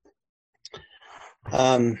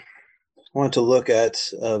I want to look at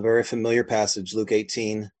a very familiar passage, Luke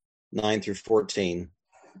 18, 9 through 14.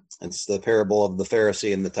 It's the parable of the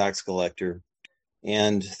Pharisee and the tax collector.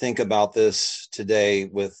 And think about this today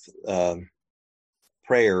with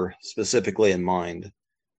prayer specifically in mind.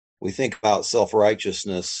 We think about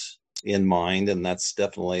self-righteousness in mind, and that's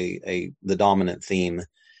definitely the dominant theme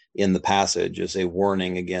in the passage, is a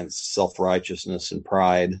warning against self-righteousness and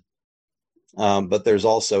pride. But there's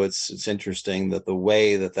also, it's interesting that the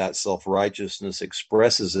way that self-righteousness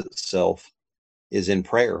expresses itself is in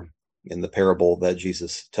prayer, in the parable that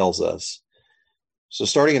Jesus tells us. So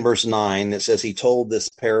starting in verse 9, it says, he told this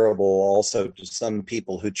parable also to some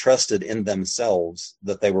people who trusted in themselves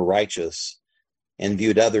that they were righteous and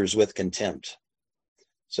viewed others with contempt.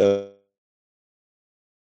 So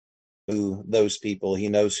those people, he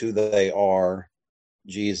knows who they are.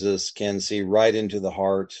 Jesus can see right into the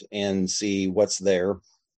heart and see what's there.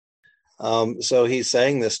 So he's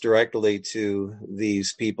saying this directly to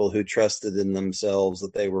these people who trusted in themselves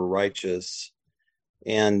that they were righteous.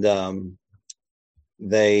 And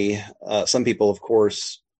some people, of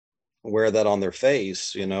course, wear that on their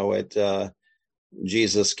face.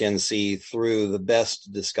 Jesus can see through the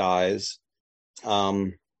best disguise.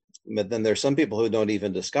 But then there's some people who don't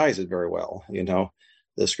even disguise it very well.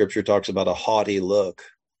 The scripture talks about a haughty look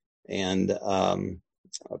and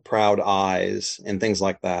proud eyes and things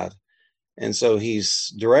like that. And so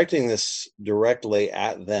he's directing this directly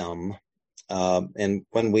at them. And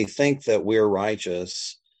when we think that we're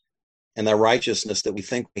righteous, and that righteousness that we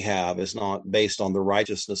think we have is not based on the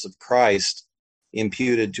righteousness of Christ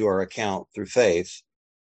imputed to our account through faith,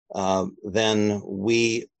 then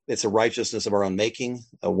it's a righteousness of our own making,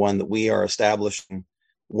 one that we are establishing,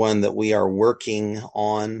 one that we are working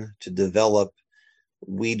on to develop.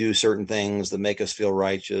 We do certain things that make us feel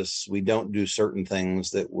righteous. We don't do certain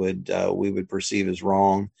things that we would perceive as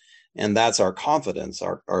wrong. And that's our confidence.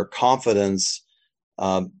 Our confidence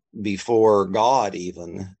before God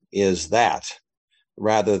even is that,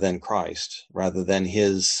 rather than Christ, rather than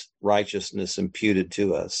his righteousness imputed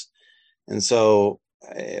to us. And so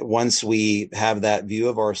once we have that view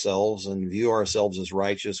of ourselves and view ourselves as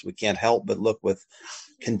righteous, we can't help but look with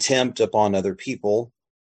contempt upon other people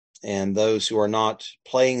and those who are not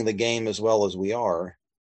playing the game as well as we are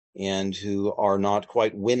and who are not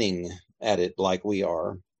quite winning at it like we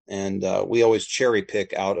are. And we always cherry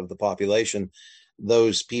pick out of the population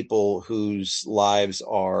those people whose lives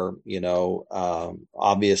are,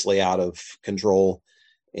 obviously out of control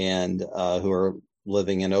and who are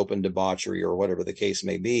living in open debauchery or whatever the case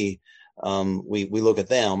may be. We look at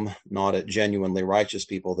them, not at genuinely righteous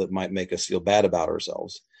people that might make us feel bad about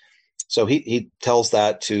ourselves. So he tells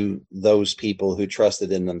that to those people who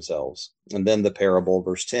trusted in themselves. And then the parable,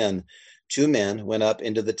 verse 10, 2 men went up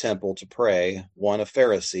into the temple to pray, one a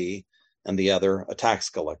Pharisee and the other a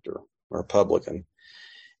tax collector or a publican.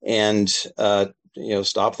 And,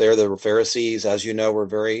 stop there. The Pharisees, as you know, were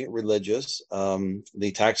very religious.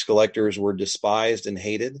 The tax collectors were despised and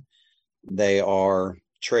hated. They are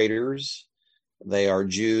traitors. They are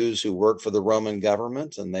Jews who work for the Roman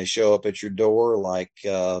government, and they show up at your door like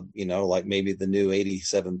maybe the new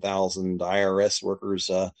 87,000 IRS workers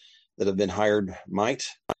that have been hired might.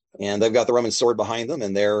 And they've got the Roman sword behind them,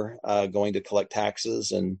 and they're going to collect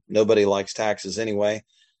taxes, and nobody likes taxes anyway,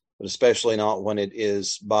 but especially not when it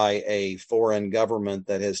is by a foreign government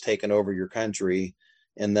that has taken over your country,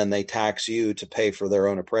 and then they tax you to pay for their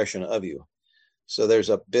own oppression of you. So there's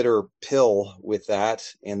a bitter pill with that.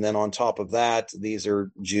 And then on top of that, these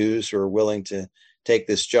are Jews who are willing to take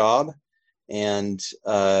this job and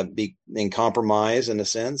be in compromise in a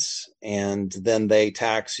sense. And then they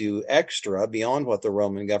tax you extra beyond what the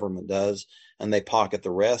Roman government does, and they pocket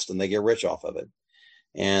the rest and they get rich off of it.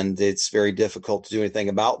 And it's very difficult to do anything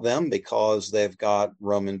about them because they've got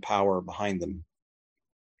Roman power behind them.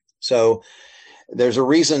 So there's a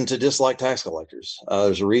reason to dislike tax collectors.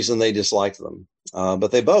 There's a reason they dislike them.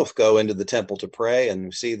 But they both go into the temple to pray, and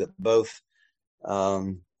we see that both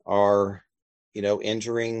are,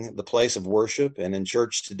 entering the place of worship. And in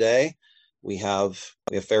church today, we have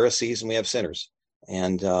Pharisees and we have sinners.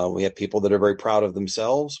 And we have people that are very proud of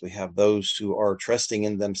themselves. We have those who are trusting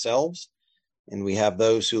in themselves. And we have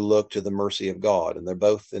those who look to the mercy of God. And they're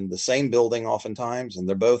both in the same building oftentimes, and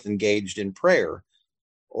they're both engaged in prayer,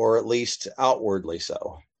 or at least outwardly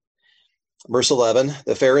so. Verse 11,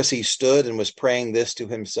 the Pharisee stood and was praying this to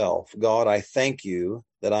himself: God, I thank you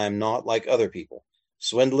that I am not like other people,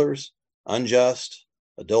 swindlers, unjust,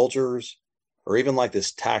 adulterers, or even like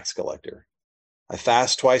this tax collector. I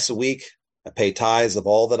fast twice a week. I pay tithes of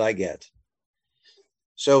all that I get.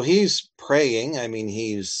 So he's praying. I mean,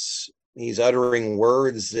 he's He's uttering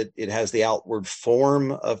words that it has the outward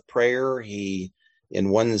form of prayer. He, in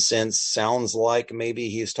one sense, sounds like maybe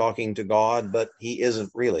he's talking to God, but he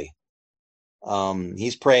isn't really.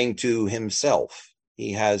 He's praying to himself.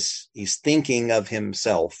 He's thinking of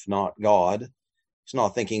himself, not God. He's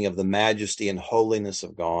not thinking of the majesty and holiness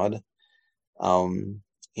of God.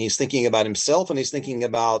 He's thinking about himself, and he's thinking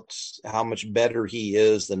about how much better he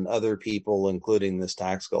is than other people, including this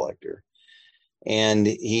tax collector. And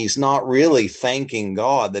he's not really thanking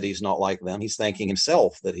God that he's not like them. He's thanking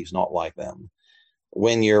himself that he's not like them.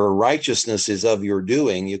 When your righteousness is of your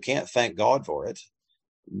doing, you can't thank God for it.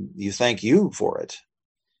 You thank you for it.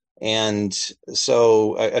 And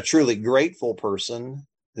so a truly grateful person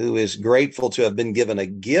who is grateful to have been given a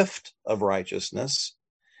gift of righteousness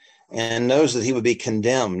and knows that he would be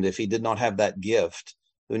condemned if he did not have that gift,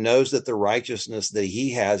 who knows that the righteousness that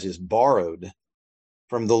he has is borrowed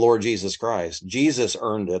from the Lord Jesus Christ. Jesus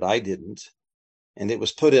earned it, I didn't. And it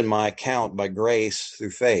was put in my account by grace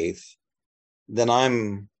through faith.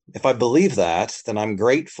 Then if I believe that, then I'm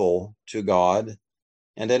grateful to God.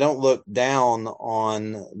 And I don't look down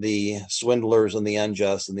on the swindlers and the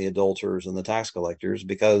unjust and the adulterers and the tax collectors,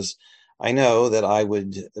 because I know that I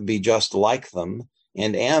would be just like them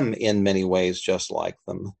and am in many ways just like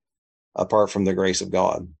them, apart from the grace of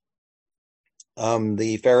God.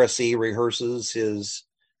 The Pharisee rehearses his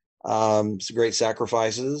great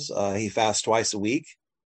sacrifices. He fasts twice a week.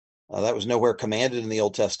 That was nowhere commanded in the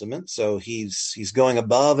Old Testament. So he's going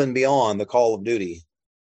above and beyond the call of duty.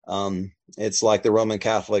 It's like the Roman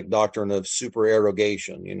Catholic doctrine of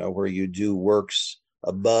supererogation, where you do works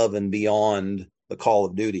above and beyond the call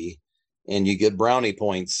of duty, and you get brownie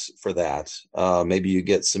points for that. Maybe you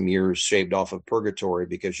get some years shaved off of purgatory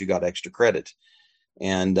because you got extra credit.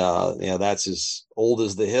 And, that's as old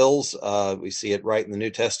as the hills. We see it right in the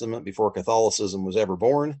New Testament before Catholicism was ever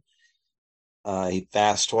born. He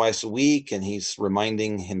fasts twice a week, and he's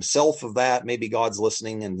reminding himself of that. Maybe God's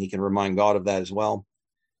listening and he can remind God of that as well.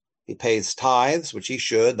 He pays tithes, which he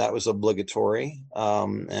should. That was obligatory.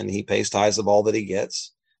 And he pays tithes of all that he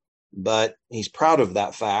gets. But he's proud of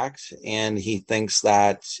that fact, and he thinks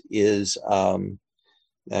that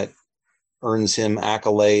that earns him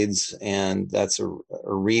accolades, and that's a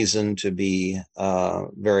reason to be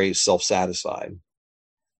very self-satisfied.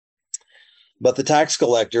 But the tax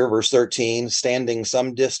collector, verse 13, standing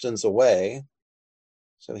some distance away,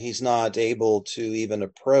 so he's not able to even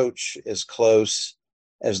approach as close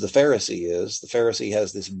as the Pharisee is. The Pharisee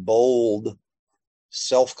has this bold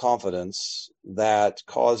self-confidence that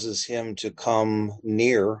causes him to come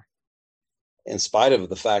near in spite of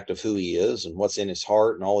the fact of who he is and what's in his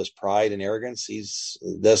heart and all his pride and arrogance.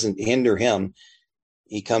 It doesn't hinder him.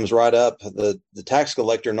 He comes right up. The tax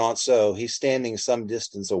collector, not so. He's standing some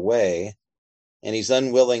distance away, and he's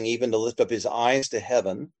unwilling even to lift up his eyes to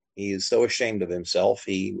heaven. He is so ashamed of himself,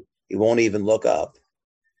 he won't even look up.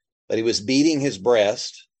 But he was beating his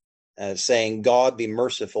breast, saying, God, be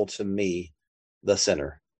merciful to me, the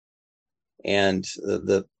sinner. And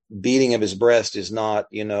the beating of his breast is not,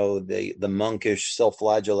 the monkish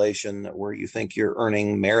self-flagellation where you think you're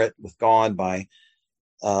earning merit with God by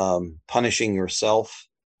punishing yourself.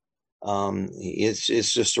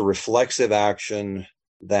 It's just a reflexive action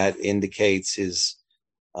that indicates his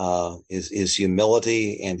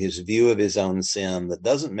humility and his view of his own sin that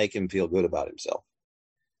doesn't make him feel good about himself.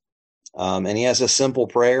 And he has a simple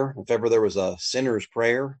prayer. If ever there was a sinner's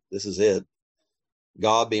prayer, this is it.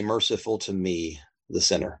 God, be merciful to me, the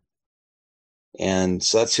sinner. And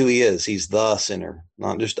so that's who he is. He's the sinner,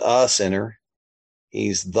 not just a sinner.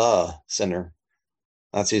 He's the sinner.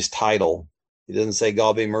 That's his title. He doesn't say,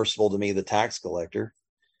 God, be merciful to me, the tax collector.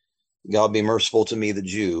 God, be merciful to me, the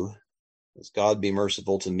Jew. It's God, be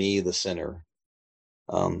merciful to me, the sinner.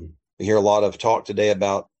 We hear a lot of talk today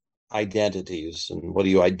about identities and what do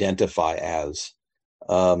you identify as.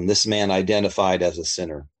 This man identified as a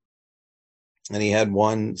sinner, and he had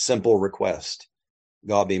one simple request: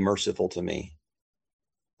 God, be merciful to me.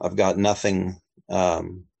 I've got nothing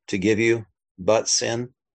to give you but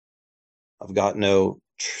sin. I've got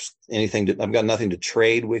I've got nothing to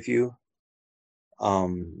trade with you.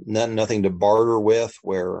 Nothing to barter with,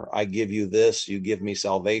 where I give you this, you give me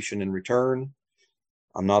salvation in return.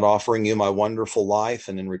 I'm not offering you my wonderful life,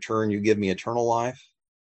 and in return you give me eternal life.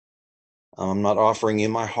 I'm not offering you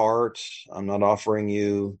my heart. I'm not offering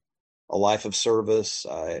you a life of service.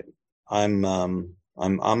 I'm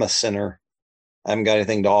a sinner. I haven't got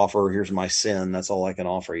anything to offer. Here's my sin. That's all I can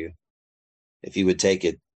offer you. If you would take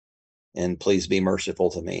it, and please be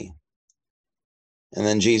merciful to me. And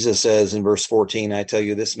then Jesus says in verse 14, I tell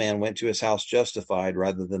you, this man went to his house justified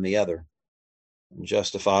rather than the other.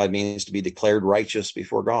 Justified means to be declared righteous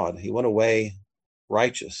before God. He went away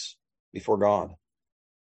righteous before God.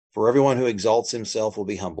 For everyone who exalts himself will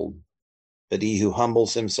be humbled, but he who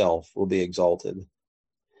humbles himself will be exalted.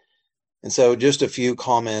 And so just a few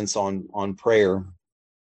comments on prayer.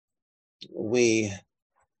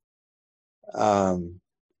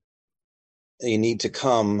 You need to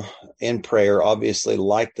come in prayer, obviously,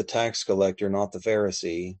 like the tax collector, not the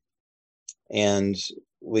Pharisee. And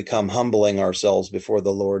we come humbling ourselves before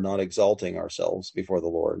the Lord, not exalting ourselves before the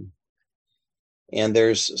Lord. And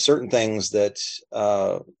there's certain things that,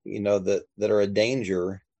 that are a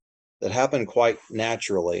danger that happen quite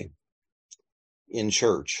naturally in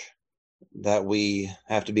church that we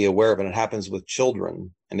have to be aware of. And it happens with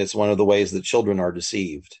children. And it's one of the ways that children are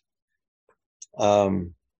deceived.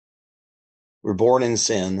 We're born in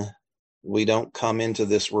sin. We don't come into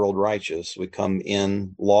this world righteous. We come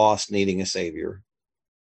in lost, needing a savior.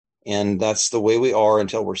 And that's the way we are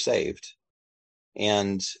until we're saved.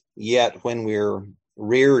 And yet when we're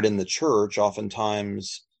reared in the church,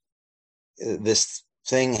 oftentimes this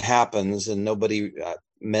thing happens and nobody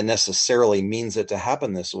necessarily means it to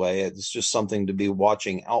happen this way. It's just something to be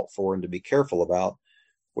watching out for and to be careful about,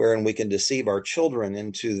 wherein we can deceive our children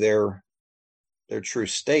into their true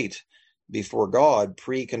state before God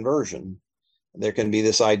pre-conversion. There can be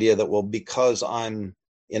this idea that, well, because I'm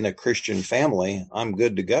in a Christian family, I'm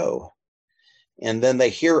good to go. And then they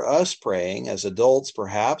hear us praying as adults,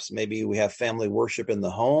 perhaps. Maybe we have family worship in the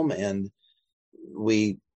home, and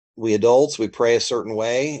we adults, we pray a certain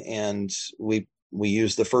way, and we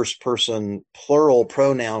use the first person plural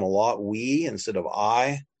pronoun a lot, we instead of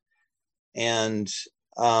I. And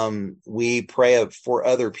we pray for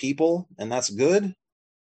other people, and that's good.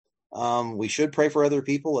 We should pray for other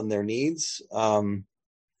people and their needs.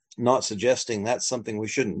 Not suggesting that's something we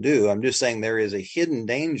shouldn't do. I'm just saying there is a hidden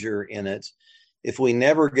danger in it if we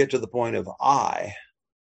never get to the point of I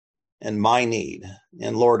and my need,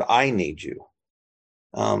 and Lord, I need you.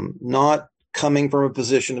 Not coming from a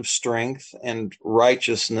position of strength and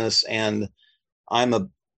righteousness, and I'm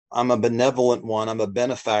a benevolent one, I'm a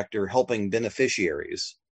benefactor helping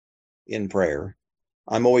beneficiaries in prayer.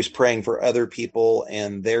 I'm always praying for other people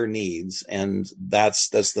and their needs, and that's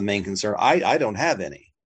the main concern. I don't have any.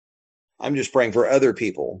 I'm just praying for other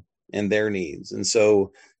people and their needs. And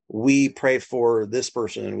so we pray for this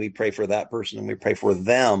person, and we pray for that person, and we pray for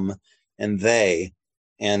them and they,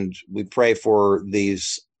 and we pray for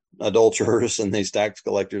these adulterers and these tax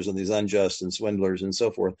collectors and these unjust and swindlers and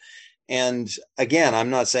so forth. And again,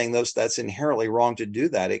 I'm not saying that's inherently wrong to do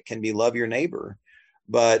that. It can be love your neighbor,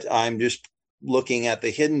 but I'm just looking at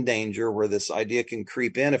the hidden danger where this idea can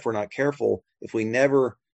creep in if we're not careful. If we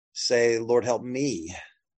never say, Lord, help me.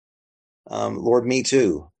 Lord, me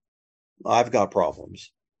too. I've got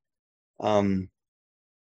problems. I've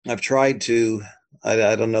tried to,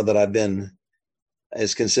 I don't know that I've been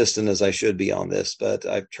as consistent as I should be on this, but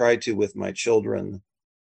I've tried to, with my children,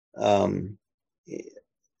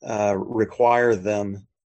 require them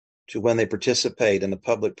to, when they participate in a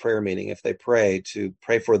public prayer meeting, if they pray, to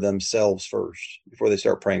pray for themselves first before they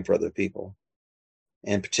start praying for other people.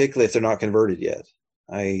 And particularly if they're not converted yet,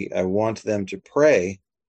 I want them to pray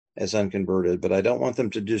as unconverted, but I don't want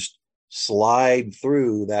them to just slide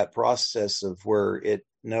through that process of where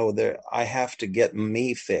I have to get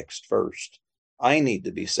me fixed first. I need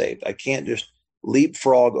to be saved. I can't just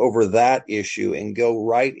leapfrog over that issue and go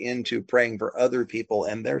right into praying for other people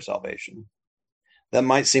and their salvation. That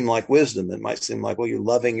might seem like wisdom. It might seem like, well,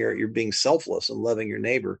 you're being selfless and loving your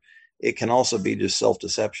neighbor. It can also be just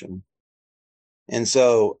self-deception. And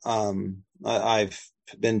so I've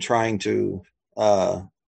been trying to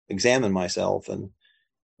examine myself and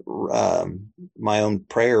my own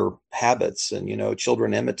prayer habits. And,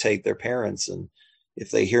 children imitate their parents. And if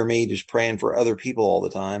they hear me just praying for other people all the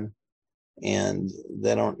time, and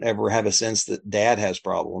they don't ever have a sense that dad has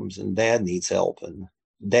problems and dad needs help, and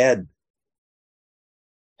dad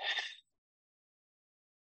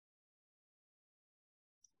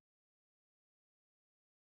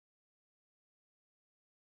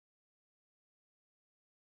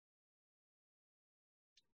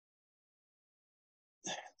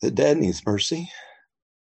needs mercy,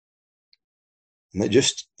 and they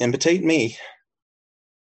just imitate me,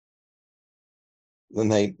 then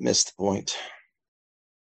they miss the point.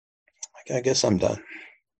 I guess I'm done.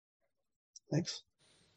 Thanks.